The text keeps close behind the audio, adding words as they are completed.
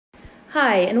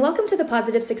Hi, and welcome to the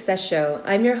Positive Success Show.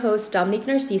 I'm your host, Dominique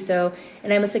Narciso,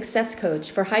 and I'm a success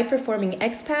coach for high-performing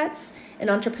expats and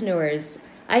entrepreneurs.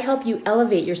 I help you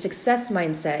elevate your success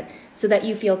mindset so that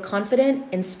you feel confident,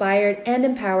 inspired, and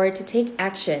empowered to take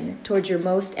action towards your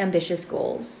most ambitious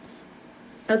goals.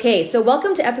 Okay, so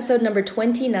welcome to episode number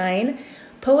 29,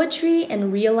 Poetry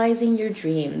and Realizing Your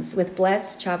Dreams with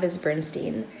Bles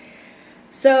Chavez-Bernstein.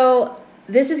 So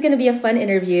this is going to be a fun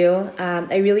interview.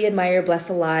 I really admire Bles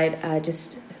a lot,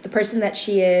 just the person that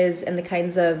she is and the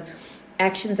kinds of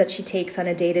actions that she takes on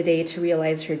a day-to-day to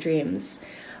realize her dreams.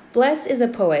 Bles is a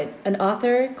poet, an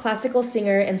author, classical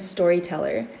singer, and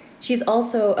storyteller. She's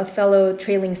also a fellow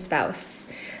trailing spouse.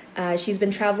 She's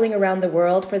been traveling around the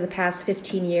world for the past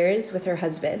 15 years with her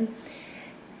husband.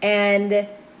 And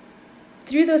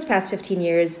through those past 15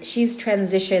 years, she's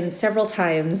transitioned several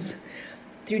times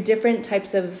through different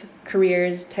types of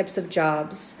careers, types of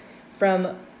jobs,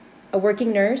 from a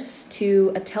working nurse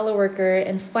to a teleworker,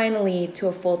 and finally to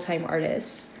a full-time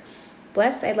artist.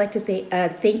 Bles, I'd like to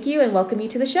thank you and welcome you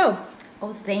to the show.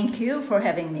 Oh, thank you for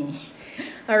having me.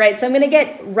 All right, so I'm going to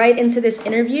get right into this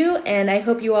interview, and I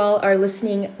hope you all are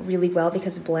listening really well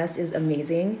because Bles is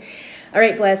amazing. All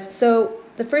right, Bles, so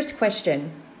the first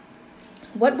question,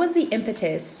 what was the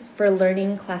impetus for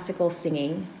learning classical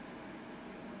singing?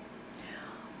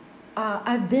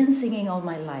 I've been singing all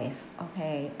my life,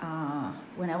 okay?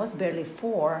 When I was barely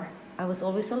 4, I was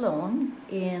always alone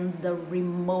in the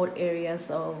remote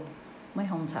areas of my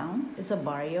hometown. It's a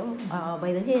barrio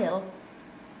by the hill,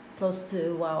 close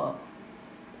to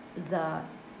the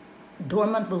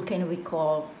dormant volcano we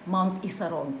call Mount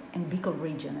Isarog in Bicol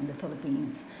region in the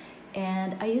Philippines.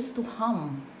 And I used to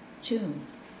hum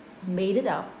tunes, made it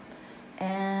up.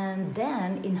 And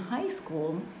then in high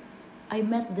school, I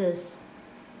met this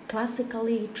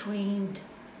classically trained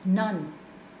nun.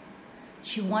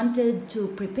 She wanted to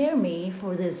prepare me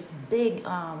for this big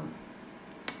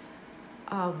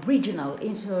regional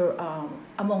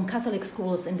among Catholic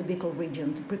schools in the Bicol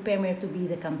region, to prepare me to be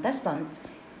the contestant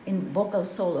in vocal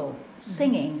solo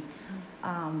singing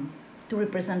to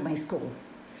represent my school,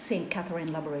 St.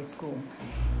 Catherine Labouré School.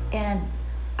 And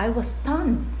I was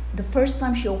stunned the first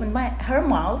time she opened her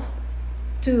mouth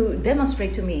to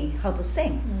demonstrate to me how to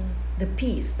sing the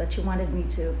piece that she wanted me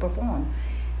to perform.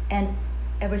 And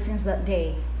ever since that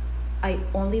day, I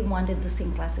only wanted to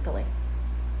sing classically.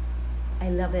 I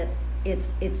love it.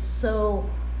 It's so,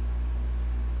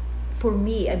 for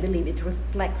me, I believe it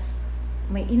reflects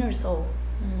my inner soul.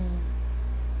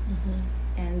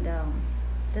 And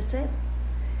that's it.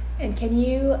 And can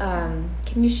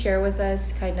you share with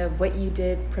us kind of what you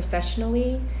did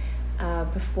professionally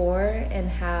before, and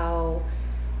how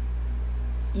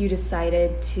you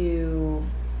decided to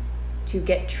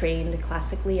get trained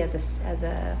classically as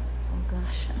a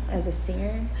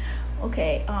singer?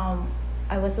 Okay,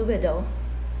 I was a widow,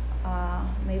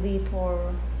 maybe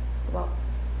for about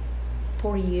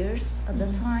 4 years at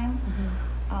that time.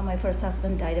 My first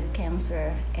husband died of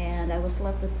cancer, and I was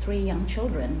left with 3 young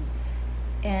children.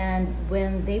 And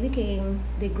when they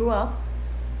grew up,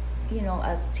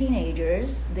 as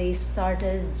teenagers, they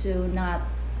started to not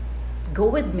go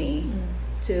with me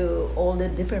to all the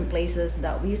different places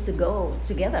that we used to go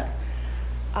together.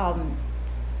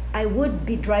 I would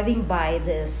be driving by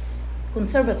this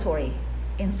conservatory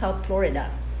in South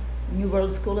Florida, New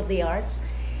World School of the Arts,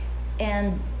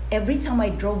 and every time I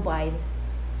drove by,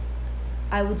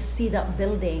 I would see that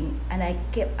building, and I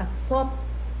kept a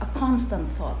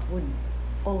constant thought would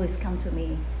always come to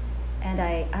me, and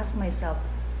I asked myself,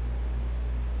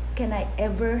 can I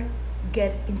ever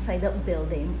get inside that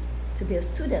building to be a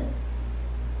student?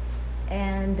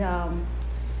 And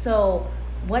so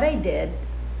what I did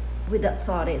with that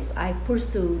thought is I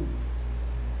pursued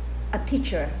a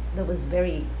teacher that was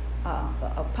very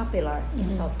popular in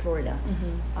South Florida.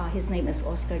 His name is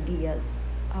Oscar Diaz.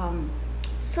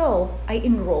 So I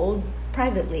enrolled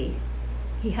privately.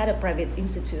 He had a private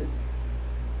institute,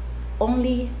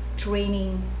 only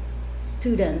training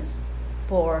students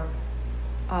for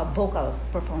vocal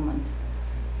performance.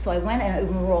 So I went and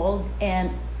enrolled,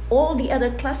 and all the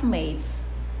other classmates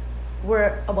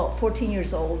were about 14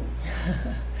 years old,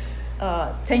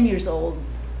 10 years old,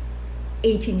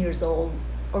 18 years old,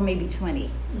 or maybe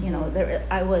 20.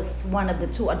 I was one of the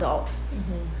 2 adults.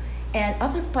 And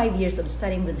after 5 years of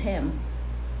studying with him,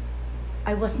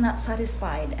 I was not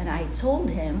satisfied, and I told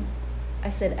him, I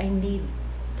said, I need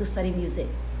to study music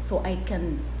so I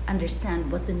can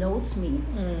understand what the notes mean.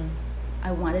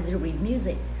 I wanted to read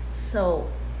music. So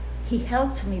he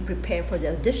helped me prepare for the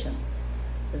audition.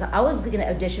 I was going to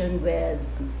audition with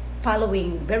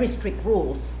following very strict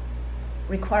rules,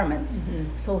 requirements.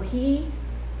 So he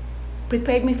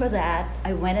prepared me for that.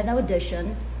 I went and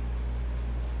auditioned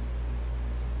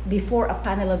before a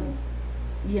panel of,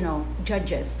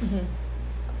 judges,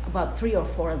 about 3 or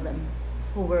 4 of them,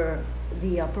 who were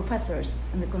the professors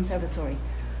in the conservatory,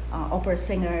 opera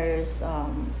singers,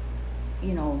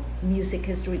 music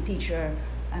history teacher.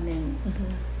 I mean,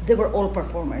 they were all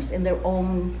performers in their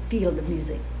own field of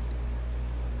music.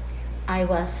 I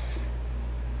was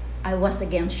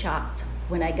again shocked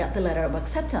when I got the letter of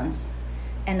acceptance.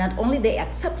 And not only they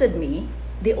accepted me,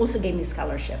 they also gave me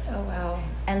scholarship. Oh, wow.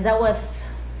 And that was,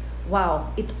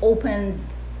 wow, it opened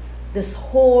this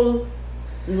whole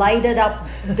lighted up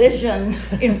vision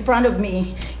in front of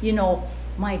me.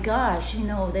 My gosh,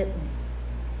 that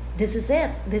this is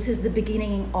it. This is the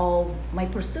beginning of my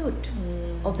pursuit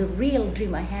of the real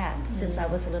dream I had since I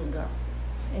was a little girl.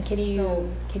 And can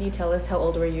you tell us how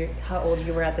old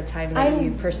you were at the time that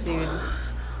you pursued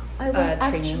I was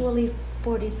training? actually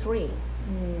 43.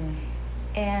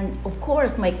 And of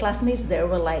course my classmates there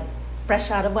were like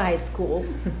fresh out of high school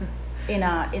in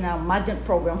a magnet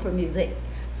program for music.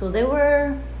 So they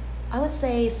were, I would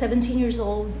say, 17 years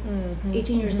old,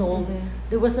 18 years old.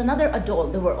 There was another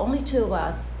adult. There were only 2 of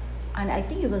us, and I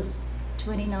think it was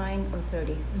 29 or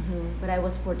 30. But I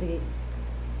was 44.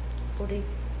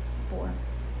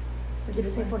 Did I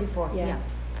say 44? Yeah,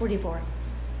 44.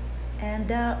 And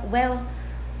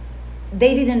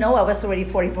they didn't know I was already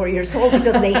 44 years old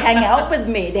because they hang out with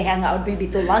me. They hang out maybe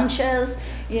to lunches,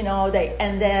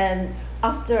 and then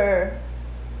after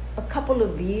a couple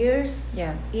of years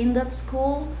in that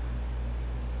school,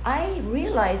 I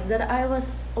realized that I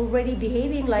was already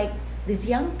behaving like these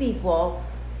young people.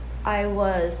 I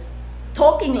was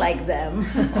talking like them.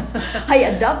 I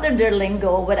adopted their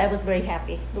lingo, but I was very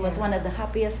happy. It was one of the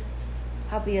happiest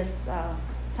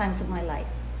times of my life,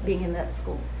 being in that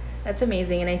school. That's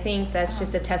amazing, and I think that's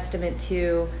just a testament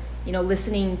to,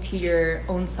 listening to your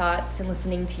own thoughts and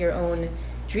listening to your own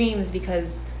dreams,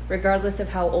 because regardless of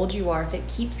how old you are, if it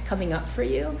keeps coming up for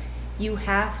you, you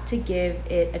have to give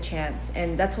it a chance.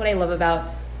 And that's what I love about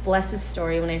Bles's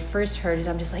story. When I first heard it,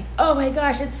 I'm just like, oh my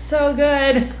gosh, it's so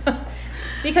good.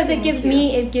 Because it gives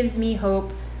me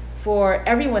hope for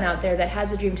everyone out there that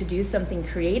has a dream to do something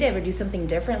creative or do something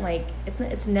different. Like,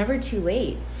 it's never too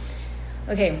late.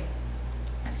 Okay,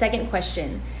 second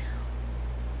question.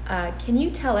 Can you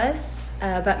tell us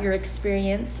about your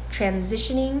experience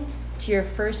transitioning to your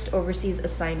first overseas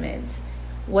assignment?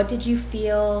 What did you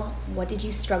feel? What did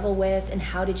you struggle with? And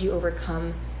how did you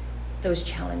overcome those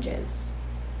challenges?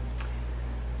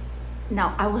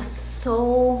 Now, I was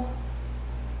so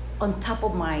on top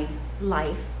of my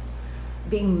life,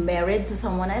 being married to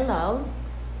someone I love.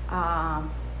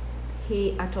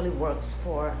 He actually works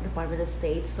for Department of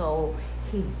State, so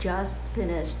he just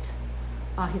finished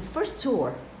his first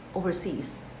tour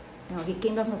overseas. He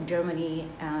came back from Germany,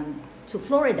 and to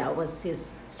Florida was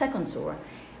his second tour,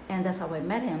 and that's how I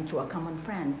met him, through a common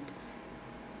friend.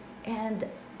 And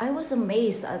I was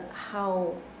amazed at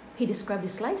how he described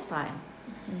his lifestyle.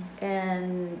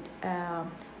 And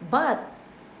but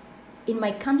in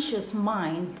my conscious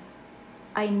mind,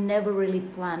 I never really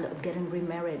planned of getting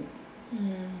remarried.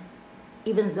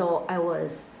 Even though I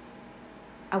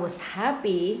was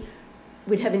happy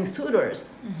with having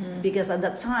suitors, because at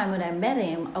that time when I met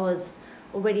him, I was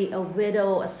already a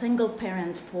widow, a single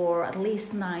parent for at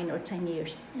least 9 or 10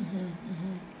 years.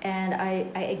 And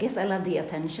I guess I love the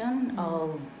attention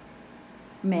of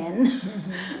men,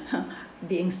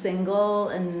 being single,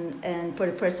 and for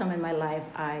the first time in my life,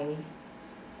 I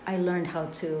learned how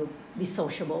to be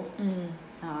sociable,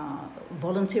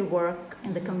 volunteer work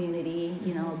in the community,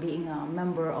 being a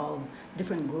member of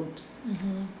different groups.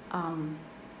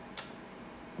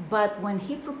 But when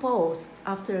he proposed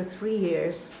after 3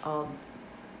 years of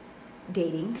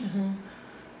dating,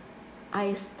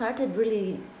 I started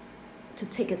really to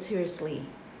take it seriously.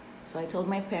 So I told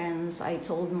my parents, I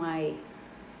told my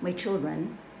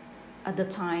children. At the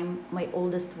time, my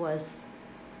oldest was,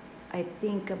 I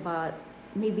think, about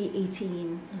maybe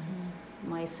 18.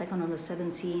 My second one was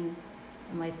 17.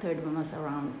 And my third one was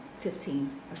around 15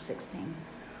 or 16,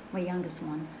 my youngest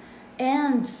one.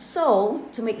 And so,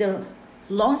 to make the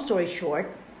long story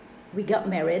short, we got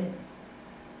married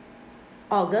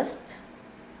August.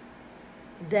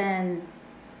 Then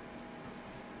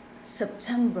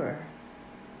September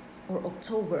or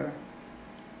October,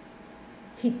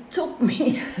 he took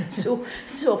me to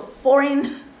a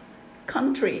foreign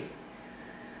country.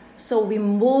 So we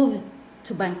moved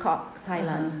to Bangkok,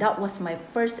 Thailand. That was my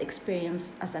first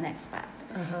experience as an expat.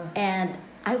 And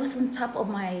I was on top of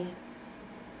my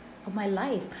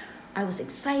life. I was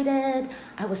excited.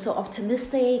 I was so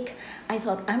optimistic. I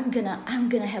thought I'm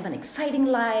gonna have an exciting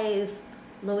life.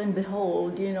 Lo and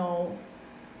behold,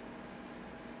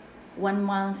 1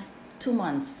 month, 2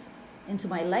 months into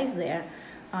my life there,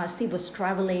 Steve was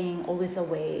traveling, always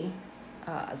away.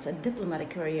 As a diplomatic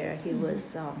career, he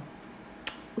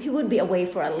would be away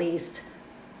for at least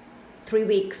 3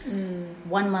 weeks,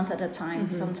 1 month at a time,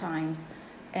 sometimes,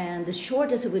 and the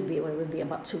shortest it would be away would be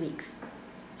about 2 weeks.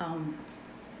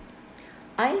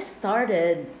 I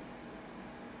started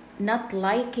not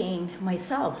liking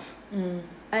myself,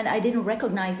 and I didn't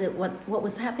recognize what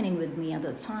was happening with me at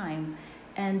the time.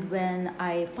 And when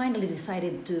I finally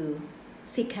decided to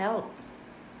seek help,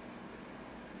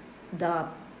 the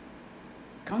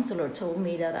counselor told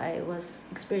me that I was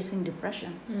experiencing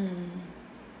depression.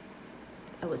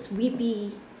 I was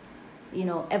weepy,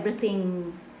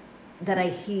 everything that I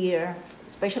hear,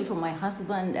 especially from my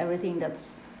husband, everything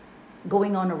that's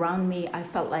going on around me, I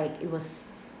felt like it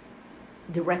was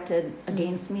directed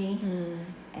against me.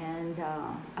 And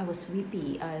I was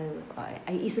weepy.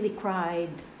 I easily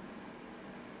cried.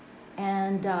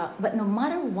 And but no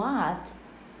matter what,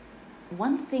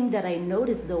 one thing that I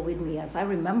noticed though with me, as I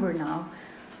remember now,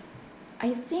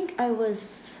 I think I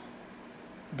was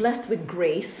blessed with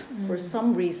grace for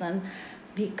some reason,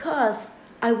 because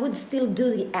I would still do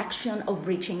the action of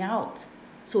reaching out.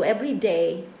 So every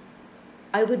day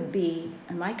I would be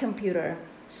on my computer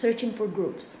searching for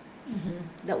groups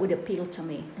that would appeal to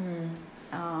me.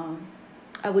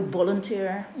 I would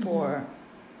volunteer for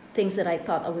things that I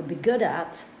thought I would be good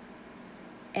at.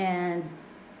 And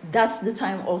that's the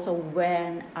time also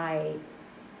when I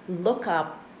look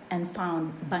up and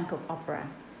found Bank of Opera,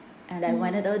 and I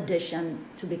went at audition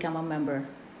to become a member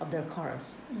of their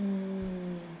chorus.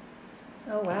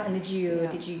 Oh wow! And did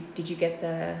you get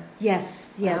the?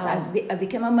 Yes. Wow. I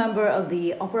became a member of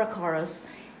the opera chorus,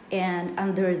 and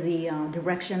under the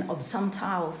direction of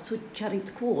Samtao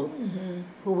Sucharitkul,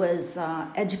 who was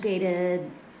educated,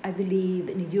 I believe,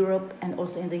 in Europe and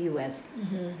also in the U.S.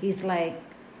 He's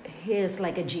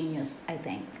like a genius,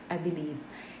 I believe.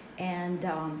 And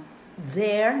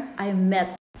there I met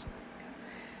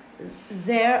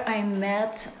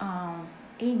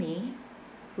Amy,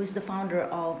 who is the founder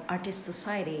of Artist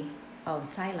Society of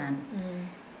Thailand.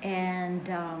 And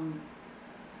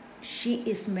she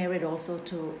is married also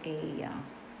to a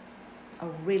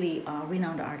really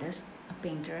renowned artist, a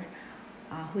painter,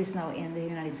 who is now in the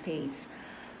United States.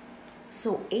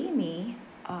 So Amy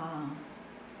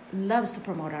loves to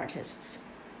promote artists.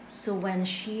 So when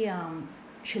she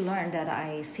learned that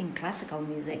I sing classical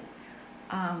music,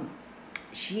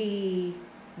 she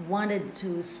wanted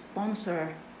to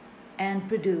sponsor and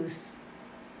produce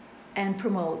and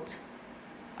promote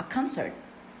a concert.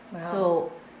 Wow.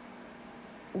 So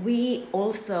we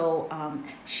also,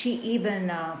 she even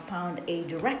found a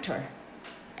director,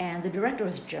 and the director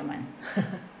was German,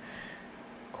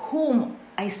 whom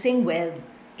I sing with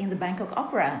in the Bangkok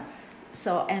Opera.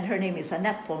 So, and her name is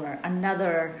Annette Polner,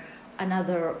 another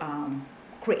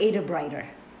creative writer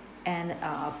and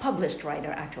published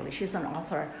writer, actually. She's an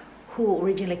author who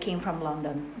originally came from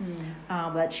London,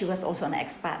 but she was also an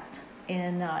expat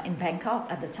in Bangkok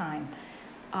at the time.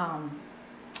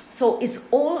 So it's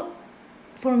all,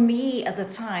 for me at the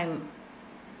time,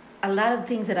 a lot of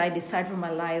things that I decide for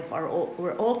my life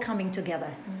were all coming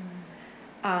together.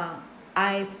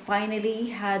 I finally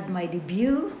had my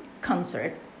debut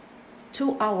concert,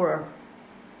 2-hour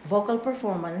vocal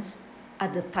performance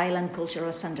at the Thailand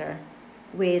Cultural Center,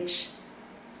 which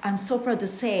I'm so proud to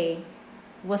say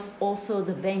was also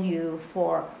the venue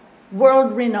for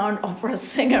world-renowned opera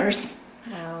singers.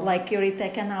 Wow. Like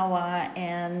Kirite Kanawa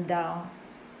and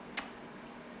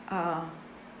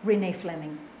Renee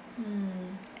Fleming.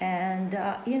 And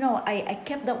I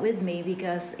kept that with me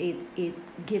because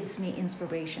it gives me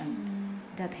inspiration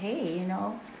that, hey,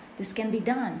 this can be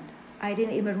done. I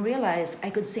didn't even realize I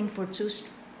could sing for 2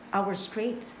 hours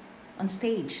straight on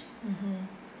stage,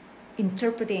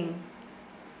 interpreting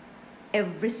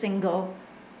every single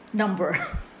number.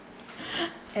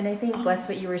 And I think, Bles,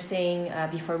 what you were saying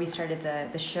before we started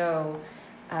the show,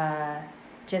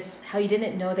 just how you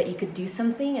didn't know that you could do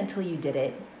something until you did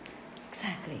it.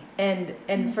 Exactly.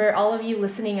 And for all of you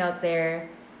listening out there,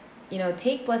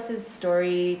 take Bles's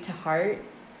story to heart.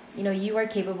 You are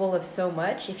capable of so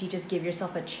much if you just give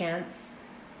yourself a chance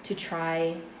to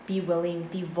try, be willing,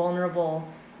 be vulnerable,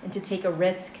 and to take a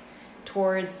risk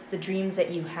towards the dreams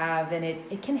that you have, and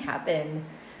it can happen.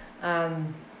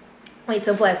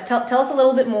 So Bles, tell us a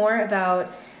little bit more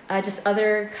about just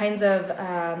other kinds of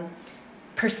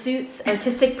pursuits,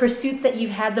 artistic pursuits that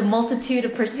you've had, the multitude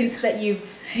of pursuits that you've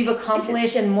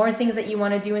accomplished, and more things that you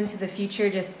want to do into the future.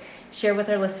 Just share with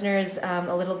our listeners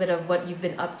a little bit of what you've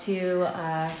been up to.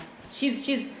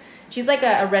 She's like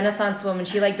a Renaissance woman.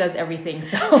 She like does everything.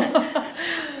 So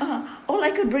all I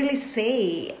could really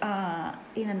say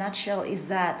in a nutshell is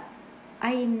that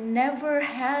I never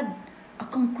had a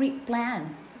concrete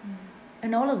plan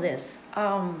in all of this.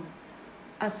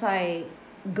 As I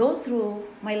go through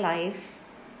my life,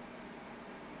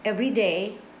 every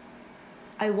day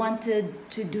I wanted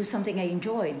to do something I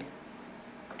enjoyed.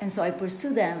 And so I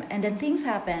pursue them, and then things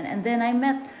happen, and then I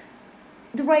met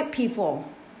the right people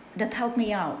that helped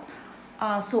me out.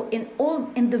 So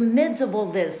in the midst of all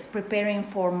this, preparing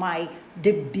for my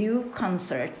debut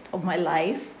concert of my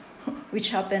life, which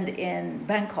happened in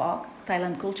Bangkok,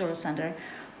 Thailand Cultural Center,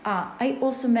 I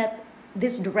also met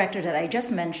this director that I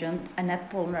just mentioned, Annette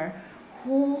Polner,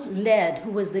 who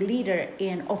was the leader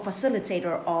or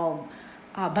facilitator of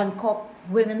Bangkok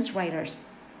Women's Writers.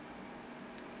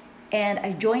 And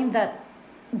I joined that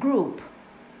group,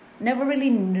 never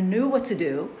really knew what to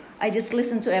do. I just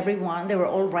listened to everyone. They were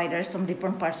all writers from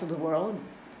different parts of the world.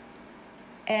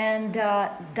 And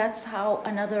that's how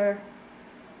another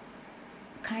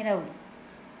kind of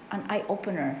an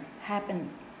eye-opener happened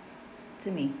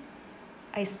to me.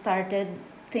 I started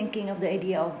thinking of the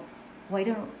idea of why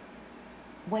don't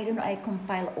I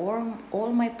compile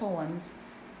all my poems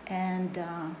and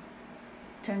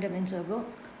turn them into a book,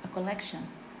 a collection.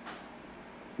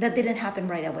 That didn't happen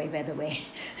right away, by the way.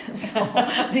 So,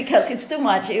 because it's too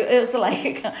much. It was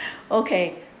like,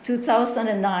 okay,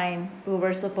 2009, we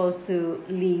were supposed to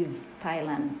leave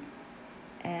Thailand.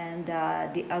 And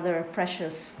the other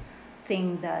precious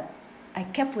thing that I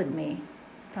kept with me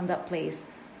from that place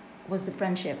was the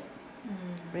friendship,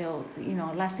 real,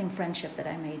 lasting friendship that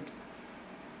I made.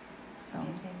 So,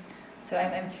 amazing. So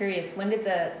I'm curious, when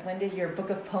did your book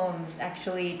of poems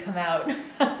actually come out?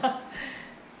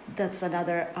 That's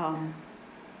another. I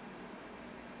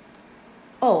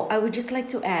would just like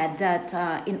to add that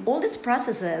in all these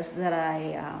processes that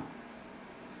I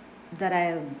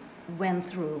went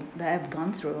through, that I've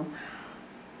gone through,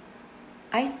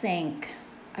 I think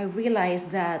I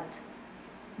realized that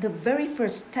the very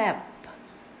first step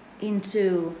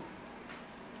into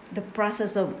the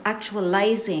process of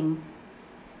actualizing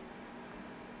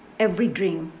every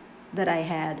dream that I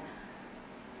had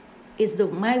is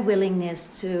my willingness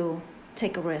to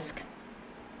take a risk.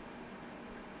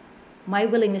 My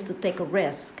willingness to take a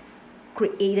risk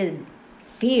created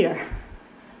fear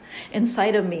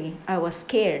inside of me. I was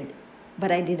scared,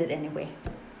 but I did it anyway.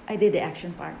 I did the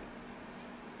action part.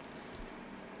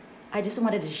 I just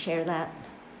wanted to share that.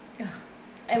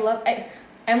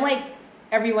 I'm like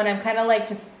everyone. I'm kind of like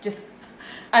just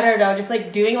I don't know, just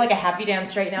like doing like a happy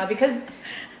dance right now, because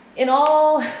in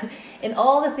all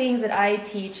the things that I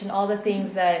teach and all the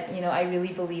things that I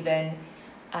really believe in,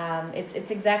 it's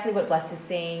exactly what Bles is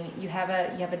saying. You have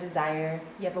a desire,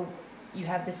 you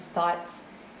have this thought,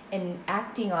 and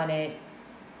acting on it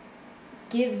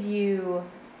gives you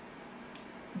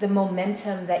the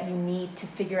momentum that you need to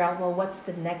figure out, well, what's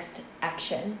the next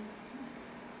action?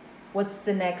 What's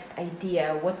the next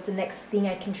idea? What's the next thing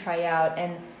I can try out?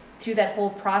 And through that whole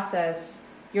process,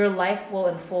 your life will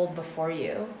unfold before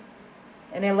you.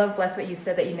 And I love, Bles, what you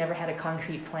said, that you never had a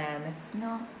concrete plan.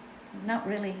 No, not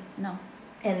really, no.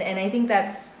 And I think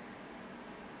that's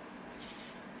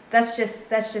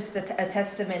just a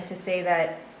testament to say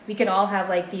that we can all have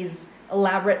like these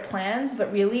elaborate plans,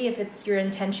 but really if it's your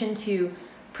intention to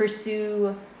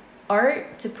pursue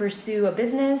art, to pursue a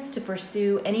business, to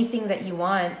pursue anything that you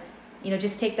want,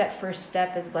 just take that first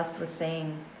step, as Bles was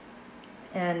saying.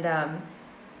 And I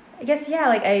guess,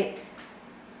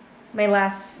 my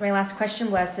last question,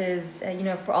 Bles, is,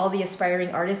 for all the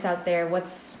aspiring artists out there,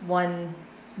 what's one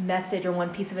message or one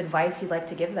piece of advice you'd like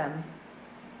to give them?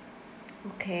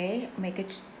 Okay,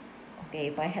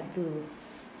 if I had to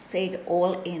say it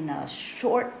all in a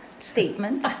short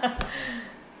statement,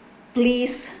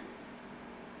 please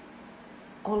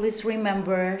always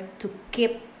remember to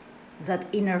keep that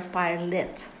inner fire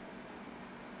lit.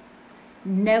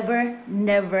 Never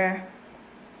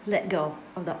let go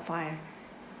of that fire.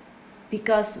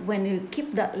 Because when you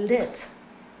keep that lit,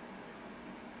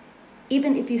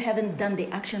 even if you haven't done the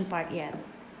action part yet,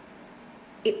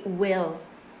 it will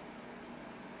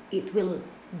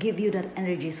give you that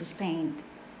energy sustained.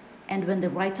 And when the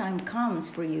right time comes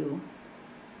for you,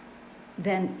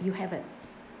 then you have it.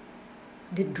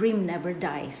 The dream never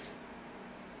dies.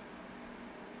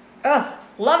 Oh,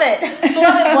 love it.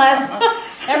 Love it, Bles.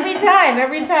 Every time.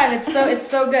 It's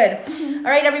so good.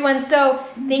 All right, everyone. So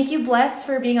thank you, Bles,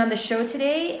 for being on the show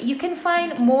today. You can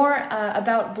find more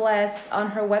about Bles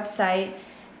on her website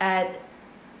at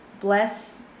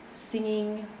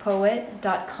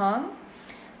blessingingpoet.com.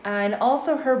 And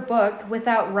also her book,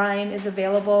 Without Rhyme, is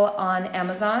available on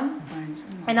Amazon.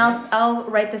 And I'll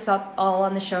write this up all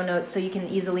on the show notes so you can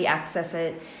easily access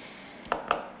it.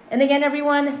 And again,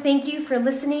 everyone, thank you for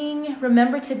listening.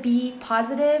 Remember to be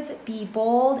positive, be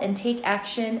bold, and take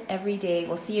action every day.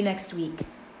 We'll see you next week.